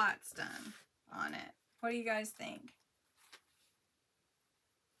a lot's done on it. What do you guys think?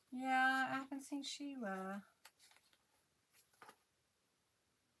 Yeah, I haven't seen Sheila.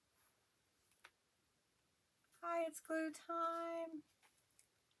 Hi, it's glue time.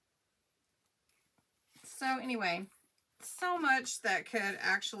 So anyway, so much that could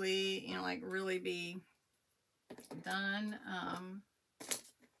actually, you know, like really be done.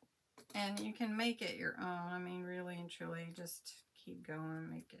 And you can make it your own. I mean, really and truly, just keep going,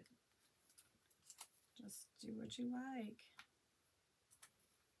 make it. Just do what you like.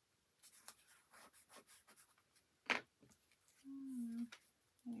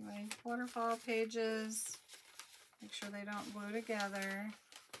 Anyway, waterfall pages. Make sure they don't glue together.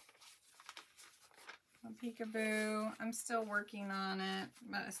 A peekaboo. I'm still working on it,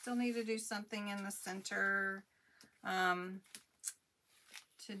 but I still need to do something in the center.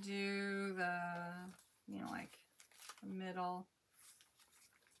 To do the, you know, like the middle.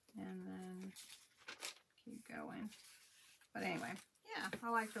 And then keep going. But anyway, yeah, I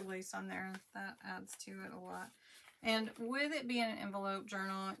like the lace on there. That adds to it a lot. And with it being an envelope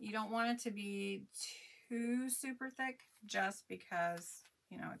journal, you don't want it to be too super thick just because,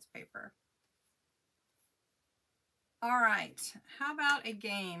 you know, it's paper. All right, how about a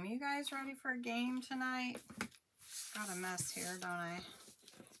game? You guys ready for a game tonight? Got a mess here, don't I?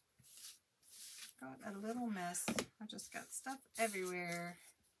 Got a little mess. I just got stuff everywhere.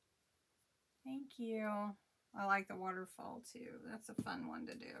 Thank you. I like the waterfall too. That's a fun one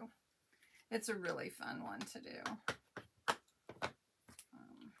to do. It's a really fun one to do.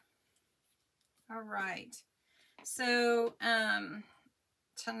 All right. So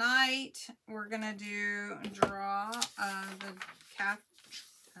tonight we're gonna draw the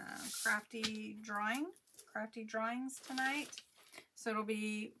crafty drawings tonight. So it'll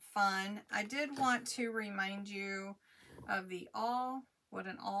be fun. I did want to remind you of the awl, what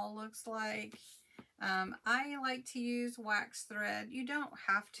an awl looks like. I like to use wax thread. You don't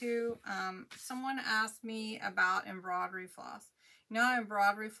have to. Someone asked me about embroidery floss. You know,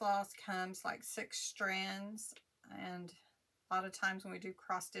 embroidery floss comes like 6 strands, and a lot of times when we do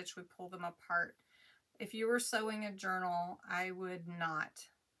cross stitch, we pull them apart. If you were sewing a journal, I would not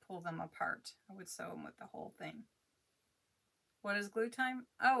pull them apart. I would sew them with the whole thing. What is glue time?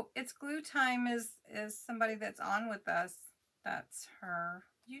 Oh, it's glue time is somebody that's on with us. That's her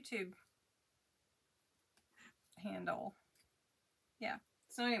YouTube handle. Yeah.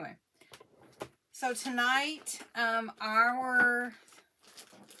 So anyway, so tonight our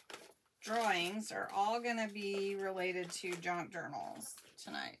drawings are all going to be related to junk journals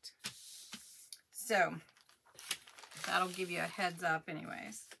tonight. So that'll give you a heads up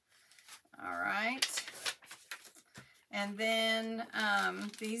anyways. All right. And then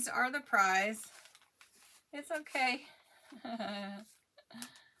these are the prize. It's okay.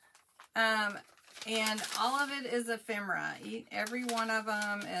 And all of it is ephemera. Every one of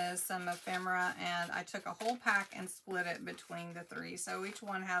them is some ephemera, and I took a whole pack and split it between the 3. So each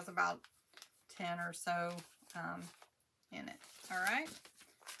one has about 10 or so in it. All right.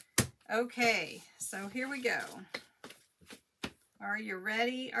 Okay, so here we go. Are you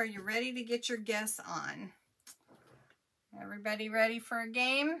ready? Are you ready to get your guess on? Everybody ready for a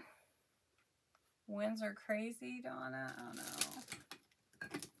game? Winds are crazy, Donna. Oh no.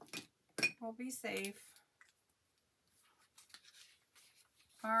 We'll be safe.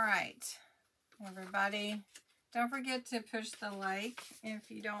 All right, everybody. Don't forget to push the like if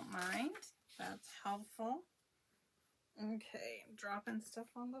you don't mind. That's helpful. Okay, I'm dropping stuff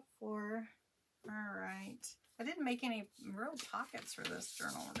on the floor. All right. I didn't make any real pockets for this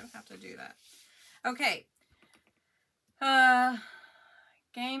journal. We're going to have to do that. Okay.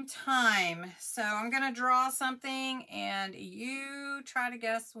 Game time. So I'm going to draw something and you try to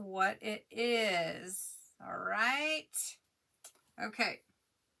guess what it is. All right. Okay.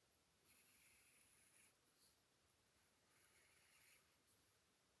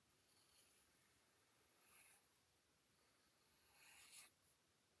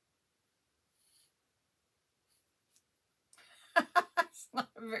 It's not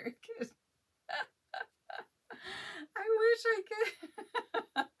very good. I wish I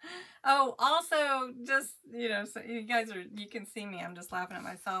could. Oh, also, just, you know, so you guys are, you can see me, I'm just laughing at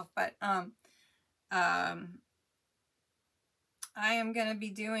myself, but I am going to be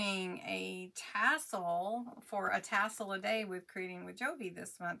doing a tassel for a tassel a day with Creating with Jovi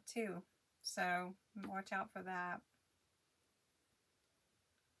this month too. So watch out for that.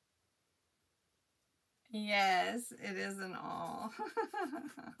 Yes, it is an all.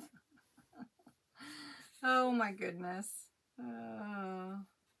 Oh my goodness.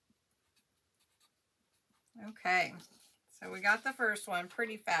 Okay. So we got the first one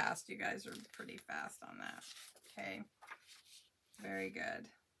pretty fast. You guys are pretty fast on that. Okay. Very good.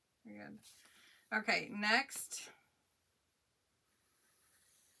 Very good. Okay, next.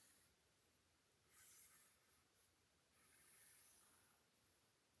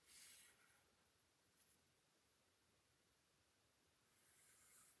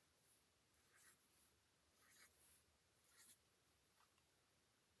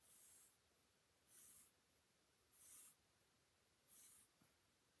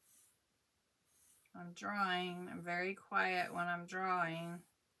 I'm drawing. I'm very quiet when I'm drawing.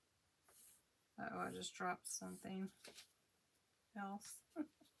 Uh-oh, I just dropped something else.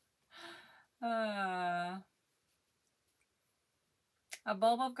 A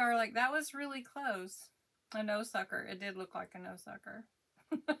bulb of garlic. That was really close. A no sucker. It did look like a no sucker.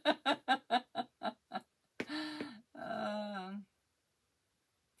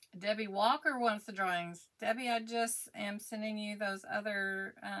 Debbie Walker wants the drawings. Debbie, I just am sending you those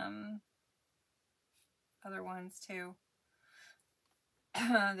other ones too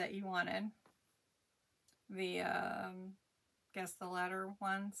that you wanted. The guess the letter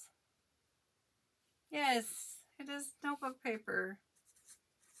ones. Yes, it is notebook paper.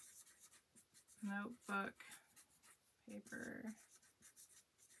 Notebook paper.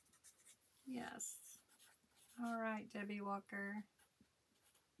 Yes. All right, Debbie Walker.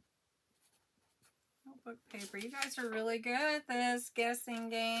 Notebook paper. You guys are really good at this guessing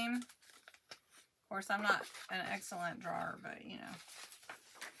game. Of course, I'm not an excellent drawer, but you know,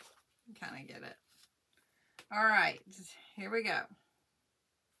 you kind of get it. All right, here we go.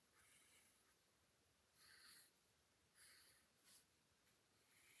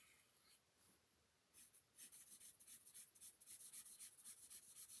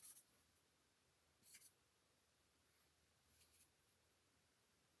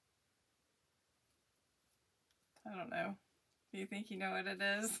 I don't know. Do you think you know what it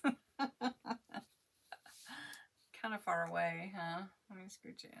is? Kind of far away, huh? Let me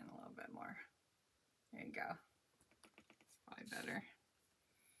scooch it in a little bit more. There you go. It's probably better.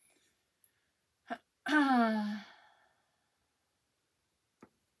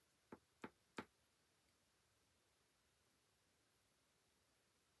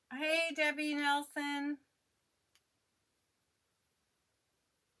 Hey, Debbie Nelson.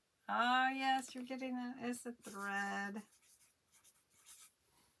 Oh, yes, you're getting that. It's a thread.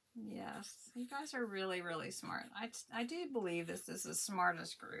 Yes, you guys are really, really smart. I do believe this is the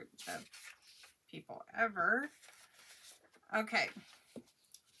smartest group of people ever. Okay.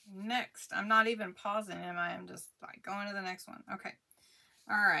 Next. I'm not even pausing him. I am just like going to the next one. Okay.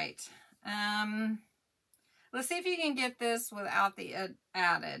 All right. Let's see if you can get this without the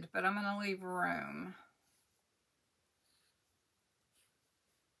added, but I'm going to leave room.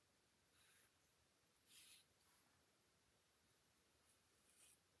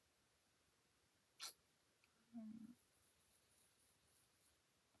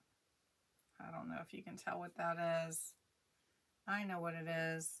 I don't know if you can tell what that is. I know what it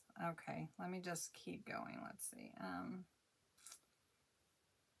is. Okay, let me just keep going. Let's see.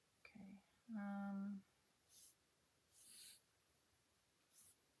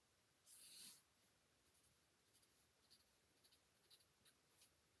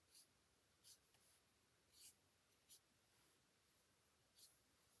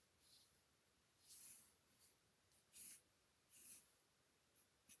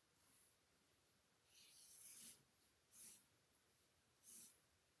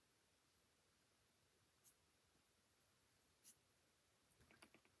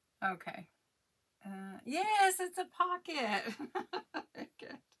 Okay. Yes, it's a pocket.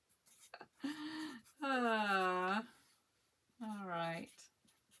 Good. All right.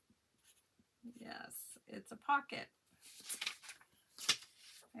 Yes, it's a pocket.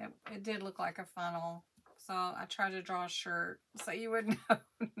 It did look like a funnel. So I tried to draw a shirt so you would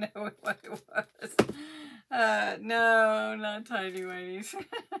know what it was. No, not Tiny Whities.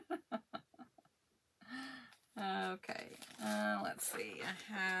 Okay, let's see.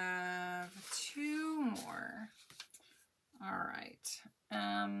 I have two more. All right.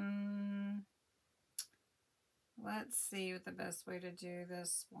 Let's see what the best way to do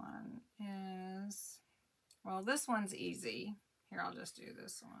this one is. Well, this one's easy. Here, I'll just do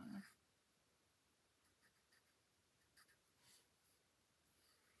this one.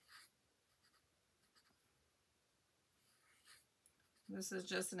 This is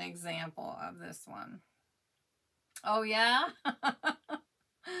just an example of this one. Oh, yeah? I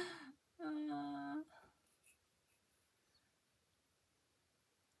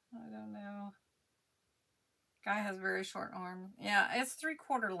don't know. Guy has very short arms. Yeah, it's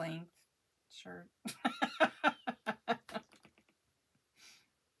 3/4 length shirt.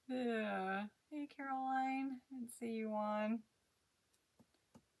 Yeah. Hey, Caroline. Let's see you on.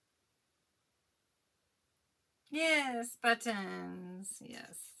 Yes, buttons.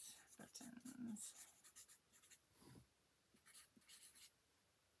 Yes, buttons.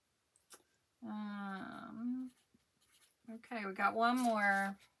 Okay, we got one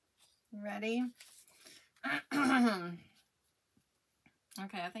more. Ready?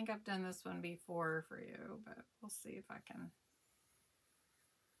 Okay, I think I've done this one before for you, but we'll see if I can.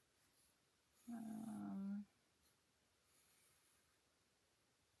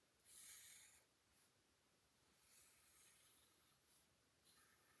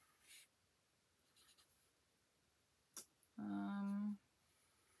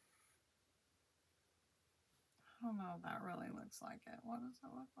 I don't know if that really looks like it. What does it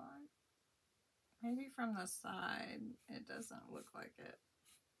look like? Maybe from the side, it doesn't look like it.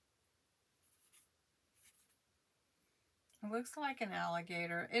 It looks like an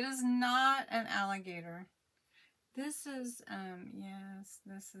alligator. It is not an alligator. This is, yes,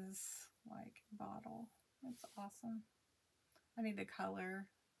 this is like bottle. It's awesome. I need the color.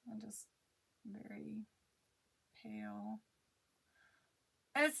 I'm just very pale.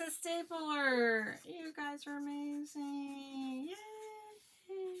 It's a stapler. You guys are amazing.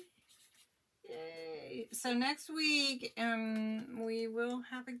 Yay! Yay! So next week, we will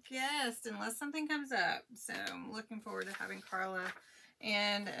have a guest unless something comes up. So I'm looking forward to having Carla.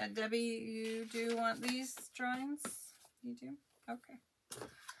 And Debbie, you do want these drawings? You do? Okay.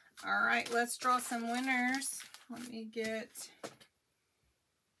 All right, let's draw some winners. Let me get,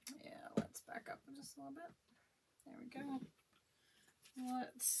 yeah, let's back up just a little bit. There we go.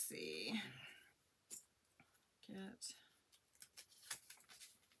 Let's see. Get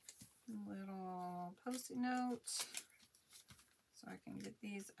a little Post-it note so I can get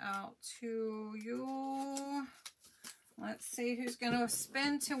these out to you. Let's see who's going to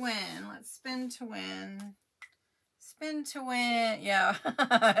spin to win. Let's spin to win. Spin to win. Yeah,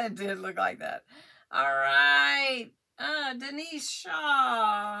 it did look like that. All right. Denise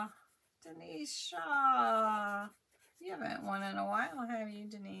Shaw. Denise Shaw. You haven't won in a while, have you,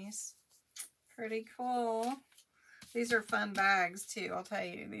 Denise? Pretty cool. These are fun bags, too. I'll tell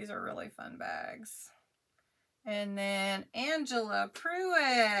you, these are really fun bags. And then Angela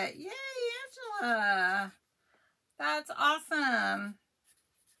Pruitt. Yay, Angela. That's awesome.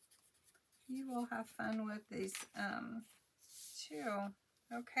 You will have fun with these, too.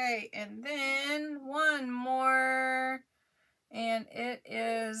 Okay, and then one more. And it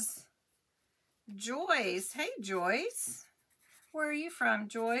is Joyce. Hey, Joyce. Where are you from,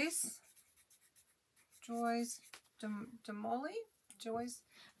 Joyce? Joyce Demoli? Joyce?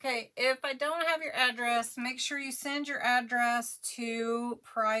 Okay, if I don't have your address, make sure you send your address to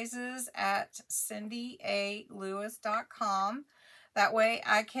prizes@cindyaLewis.com. That way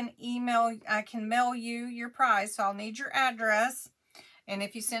I can mail you your prize. So I'll need your address. And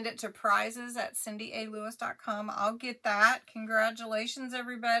if you send it to prizes@cindyaLewis.com, I'll get that. Congratulations,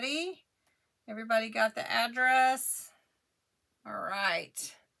 everybody. Everybody got the address? All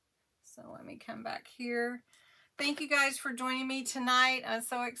right. So let me come back here. Thank you guys for joining me tonight. I'm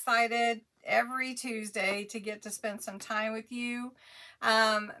so excited every Tuesday to get to spend some time with you.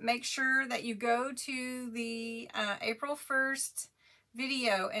 Make sure that you go to the April 1st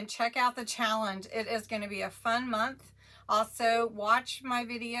video and check out the challenge. It is going to be a fun month. Also, watch my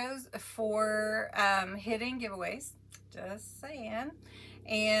videos for hidden giveaways. Just saying.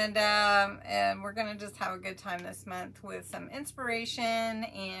 And we're going to just have a good time this month with some inspiration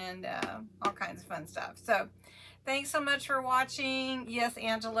and all kinds of fun stuff. So thanks so much for watching. Yes,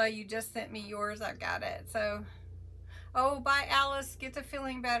 Angela, you just sent me yours. I've got it. So, oh, bye, Alice. Get to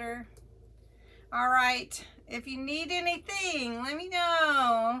feeling better. All right. If you need anything, let me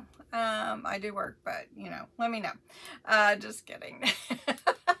know. I do work, but, you know, let me know. Just kidding.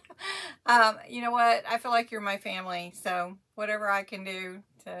 You know what? I feel like you're my family. So whatever I can do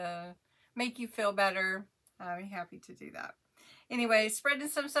to make you feel better, I'll be happy to do that. Anyway, spreading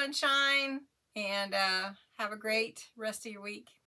some sunshine and have a great rest of your week.